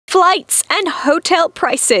Flights and hotel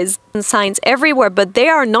prices. Signs everywhere, but they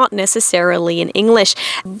are not necessarily in English.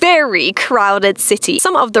 Very crowded city.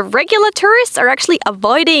 Some of the regular tourists are actually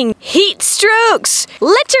avoiding heat strokes,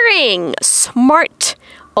 littering, smart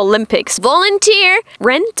Olympics, volunteer,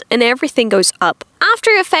 rent, and everything goes up.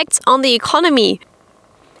 After effects on the economy.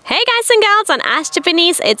 Hey guys and gals, on Ask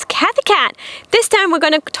Japanese, it's Cathy Cat. This time we're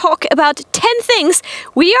going to talk about 10 things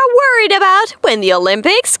we are worried about when the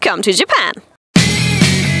Olympics come to Japan.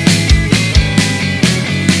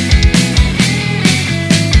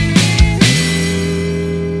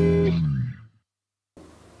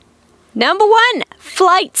 Number 1,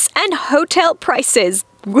 flights and hotel prices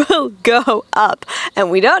will go up.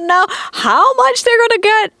 And we don't know how much they're going to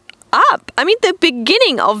get up. I mean, the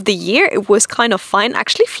beginning of the year, it was kind of fine.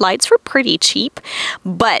 Actually, flights were pretty cheap.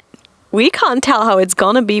 But we can't tell how it's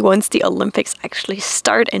gonna be once the Olympics actually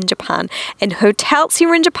start in Japan. And hotels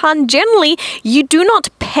here in Japan, generally, you do not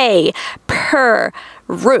pay per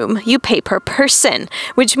room, you pay per person,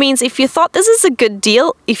 which means if you thought this is a good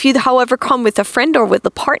deal, if you however come with a friend or with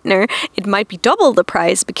a partner, it might be double the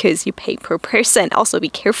price because you pay per person. Also be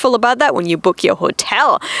careful about that when you book your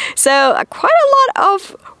hotel. So quite a lot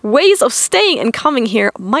of ways of staying and coming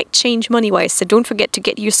here might change money-wise, so don't forget to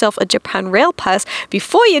get yourself a Japan Rail Pass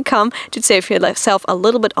before you come to save yourself a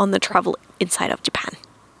little bit on the travel inside of Japan.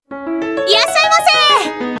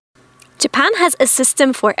 Japan has a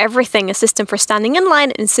system for everything, a system for standing in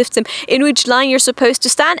line, and a system in which line you're supposed to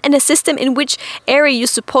stand, and a system in which area you're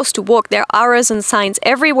supposed to walk. There are arrows and signs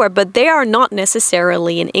everywhere, but they are not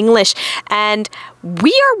necessarily in English. And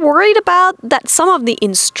we are worried about that some of the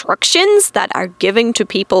instructions that are given to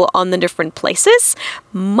people on the different places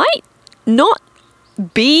might not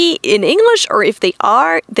be in English, or if they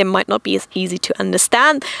are, they might not be as easy to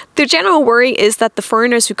understand. The general worry is that the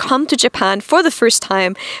foreigners who come to Japan for the first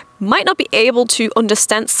time might not be able to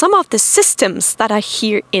understand some of the systems that are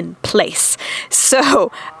here in place.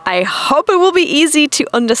 So I hope it will be easy to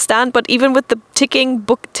understand, but even with the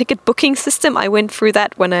ticket booking system, I went through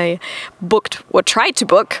that when I booked or tried to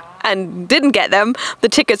book and didn't get them, the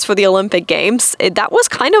tickets for the Olympic Games. That was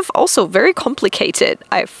kind of also very complicated,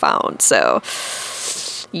 I found. So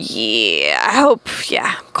yeah, I hope,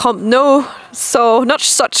 not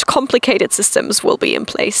such complicated systems will be in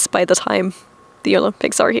place by the time the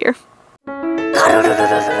Olympics are here.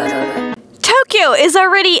 Tokyo is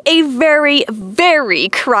already a very, very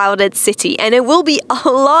crowded city, and it will be a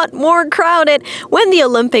lot more crowded when the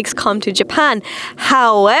Olympics come to Japan.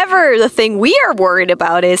 However, the thing we are worried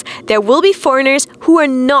about is there will be foreigners who are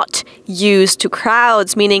not used to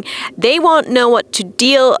crowds, meaning they won't know what to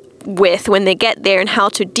deal with when they get there and how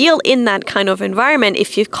to deal in that kind of environment.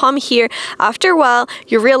 If you come here, after a while,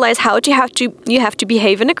 you realize how you have to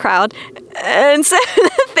behave in a crowd and so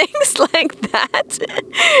things like that.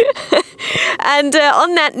 And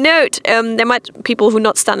on that note, there might be people who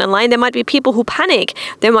not stand in line, there might be people who panic,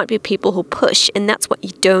 there might be people who push, and that's what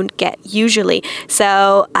you don't get usually.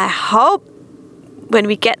 So I hope when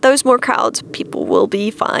we get those more crowds, people will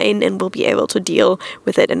be fine and will be able to deal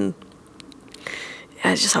with it, and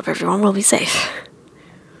I just hope everyone will be safe.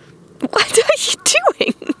 What are you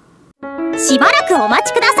doing?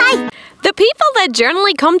 The people that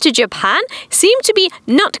generally come to Japan seem to be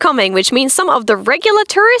not coming, which means some of the regular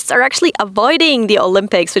tourists are actually avoiding the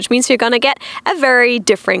Olympics, which means you're gonna get a very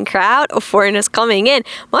different crowd of foreigners coming in.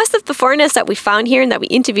 Most of the foreigners that we found here and that we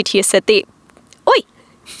interviewed here said they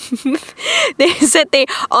said they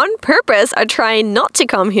on purpose are trying not to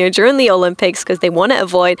come here during the Olympics because they want to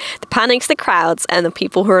avoid the panics, the crowds, and the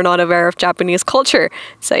people who are not aware of Japanese culture.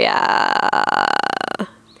 So yeah,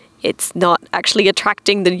 it's not actually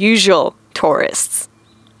attracting the usual tourists.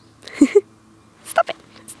 Stop it.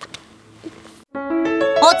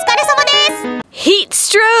 Heat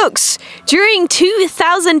strokes! During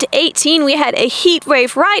 2018, we had a heat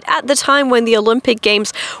wave right at the time when the Olympic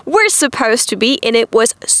Games were supposed to be, and it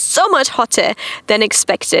was so much hotter than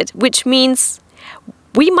expected, which means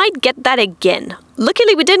we might get that again.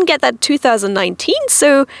 Luckily, we didn't get that in 2019,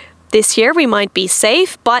 so this year we might be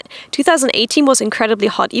safe, but 2018 was incredibly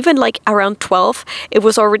hot. Even like around 12, it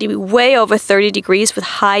was already way over 30 degrees with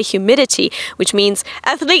high humidity, which means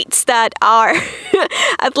athletes that are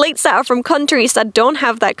from countries that don't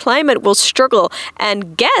have that climate will struggle,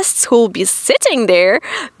 and guests who will be sitting there,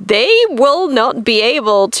 they will not be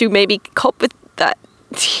able to maybe cope with that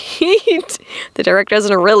heat. The director's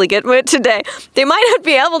in a really good mood today. They might not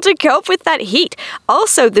be able to cope with that heat.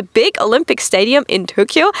 Also, the big Olympic stadium in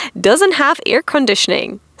Tokyo doesn't have air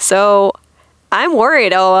conditioning. So I'm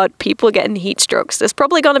worried about people getting heat strokes. There's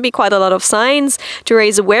probably going to be quite a lot of signs to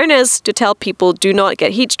raise awareness, to tell people do not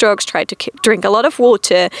get heat strokes, try to drink a lot of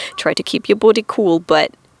water, try to keep your body cool.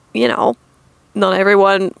 But, you know, not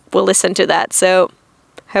everyone will listen to that. So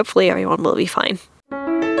hopefully everyone will be fine.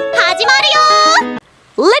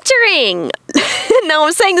 Littering! Now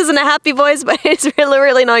I'm saying this in a happy voice, but it's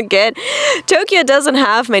really not good. Tokyo doesn't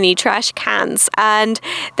have many trash cans, and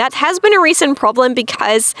that has been a recent problem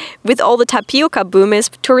because with all the tapioca boomers,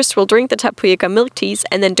 tourists will drink the tapioca milk teas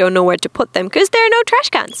and then don't know where to put them because there are no trash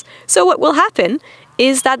cans. So what will happen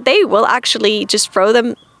is that they will actually just throw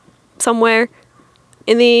them somewhere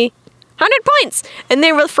in the 100 points, and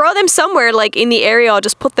they will throw them somewhere like in the area, or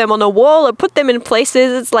just put them on a wall or put them in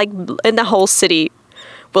places. It's like in the whole city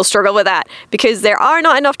will struggle with that because there are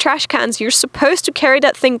not enough trash cans. You're supposed to carry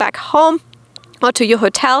that thing back home or to your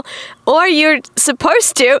hotel, or you're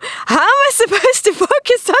supposed to. How am I supposed to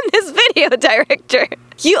focus on this video, director?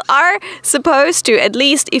 You are supposed to, at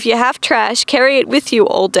least if you have trash, carry it with you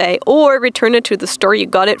all day or return it to the store you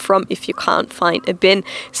got it from if you can't find a bin.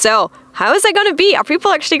 So how is that going to be? Are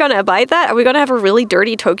people actually going to abide that? Are we going to have a really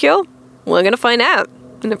dirty Tokyo? We're going to find out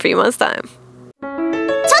in a few months' time.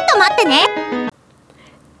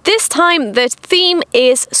 This time the theme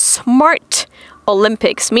is Smart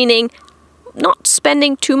Olympics, meaning not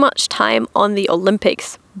spending too much time on the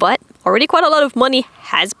Olympics, but already quite a lot of money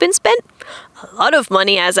has been spent. A lot of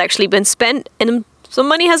money has actually been spent, and some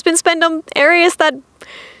money has been spent on areas that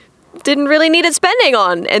didn't really need it spending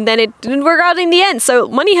on, and then it didn't work out in the end. So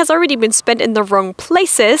money has already been spent in the wrong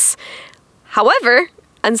places. However,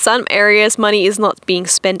 in some areas, money is not being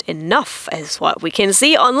spent enough, is what we can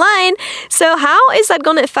see online. So how is that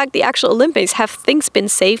going to affect the actual Olympics? Have things been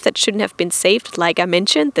saved that shouldn't have been saved? Like I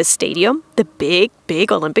mentioned, the stadium, the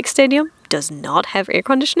big Olympic stadium, does not have air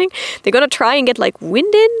conditioning. They're going to try and get like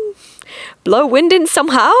wind in, blow wind in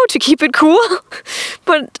somehow to keep it cool.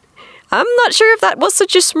 But I'm not sure if that was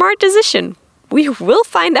such a smart decision. We will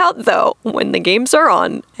find out though when the games are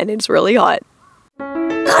on and it's really hot.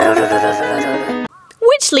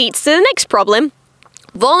 Which leads to the next problem.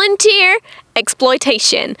 Volunteer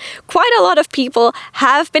exploitation. Quite a lot of people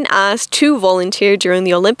have been asked to volunteer during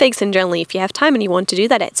the Olympics, and generally if you have time and you want to do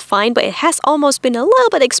that, it's fine, but it has almost been a little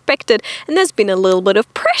bit expected, and there's been a little bit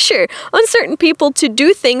of pressure on certain people to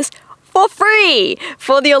do things for free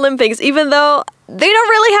for the Olympics, even though they don't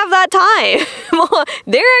really have that time.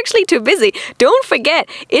 They're actually too busy. Don't forget,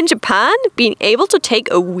 in Japan, being able to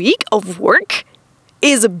take a week of work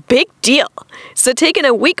is a big deal. So taking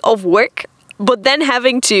a week of work, but then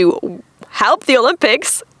having to help the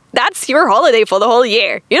Olympics, that's your holiday for the whole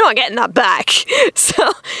year. You're not getting that back.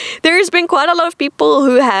 So there's been quite a lot of people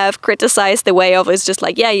who have criticized the way of it's just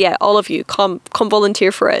like, yeah, all of you come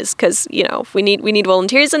volunteer for us, because you know we need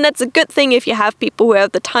volunteers, and that's a good thing if you have people who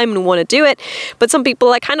have the time and want to do it. But some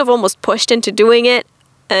people are kind of almost pushed into doing it,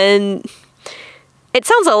 and it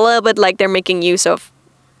sounds a little bit like they're making use of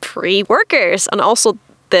free workers. And also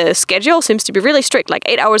the schedule seems to be really strict, like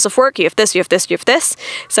 8 hours of work, you have this, you have this, you have this.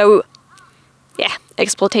 So yeah,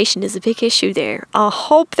 exploitation is a big issue there. I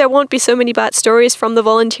hope there won't be so many bad stories from the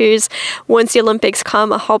volunteers once the Olympics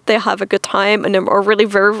come. I hope they have a good time, and I'm really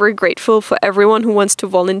very grateful for everyone who wants to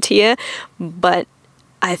volunteer. But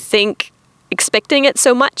I think expecting it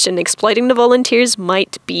so much and exploiting the volunteers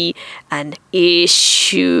might be an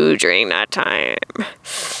issue during that time.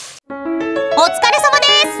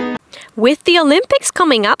 With the Olympics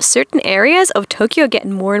coming up, certain areas of Tokyo are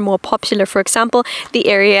getting more and more popular. For example, the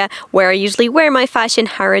area where I usually wear my fashion,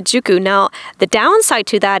 Harajuku. Now, the downside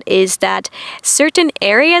to that is that certain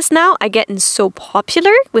areas now are getting so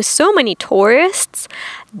popular with so many tourists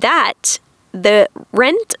that the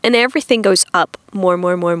rent and everything goes up more.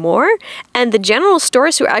 And the general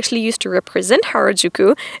stores who actually used to represent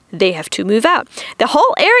Harajuku, they have to move out. The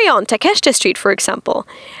whole area on Takeshita Street, for example,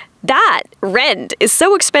 that rent is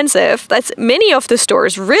so expensive that many of the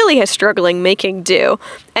stores really are struggling making do,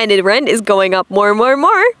 and the rent is going up more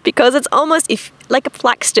because it's almost like a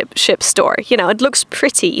flagship store. You know, it looks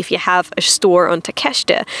pretty if you have a store on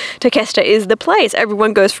Takeshita. Takeshita is the place.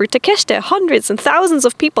 Everyone goes through Takeshita, hundreds and thousands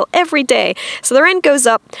of people every day. So the rent goes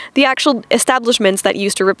up. The actual establishments that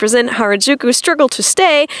used to represent Harajuku struggle to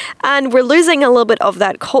stay, and we're losing a little bit of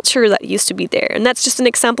that culture that used to be there. And that's just an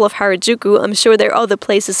example of Harajuku. I'm sure there are other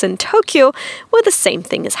places in Tokyo where the same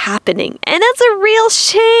thing is happening. And that's a real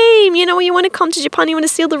shame. You know, when you want to come to Japan, you want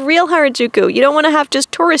to see the real Harajuku. You don't want to have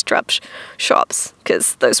just tourist shops,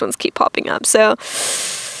 because those ones keep popping up. So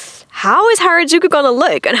how is Harajuku gonna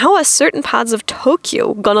look, and how are certain parts of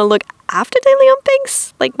Tokyo gonna look after the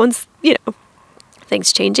Olympics? Like once, you know,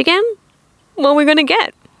 things change again? What are we gonna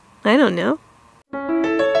get? I don't know.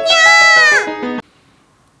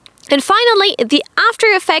 And finally, the after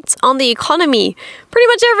effects on the economy. Pretty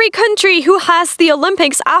much every country who has the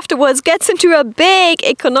Olympics afterwards gets into a big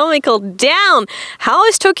economical down. How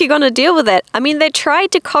is Tokyo going to deal with it? I mean, they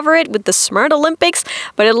tried to cover it with the Smart Olympics,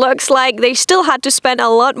 but it looks like they still had to spend a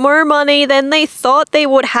lot more money than they thought they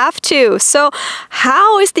would have to. So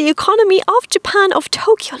how is the economy of Japan, of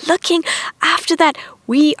Tokyo, looking after that?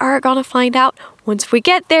 We are gonna find out once we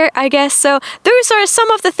get there, I guess. So those are some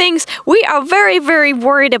of the things we are very, very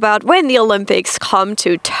worried about when the Olympics come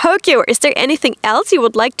to Tokyo. Is there anything else you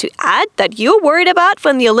would like to add that you're worried about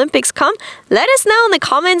when the Olympics come? Let us know in the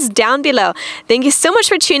comments down below. Thank you so much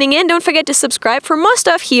for tuning in. Don't forget to subscribe for more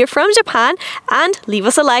stuff here from Japan and leave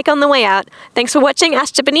us a like on the way out. Thanks for watching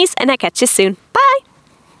Ask Japanese, and I'll catch you soon. Bye!